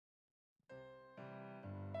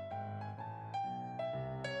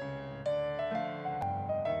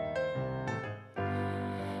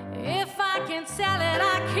can't sell it,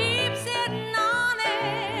 I keep sitting on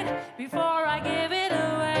it before I give it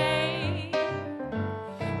away.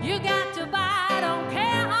 You got to buy, don't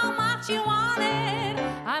care how much you want it.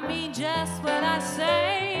 I mean just what I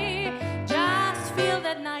say. Just feel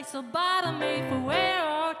that nice old bottom made for wear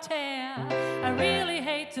or tear. I really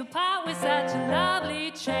hate to part with such a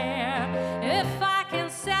lovely chair.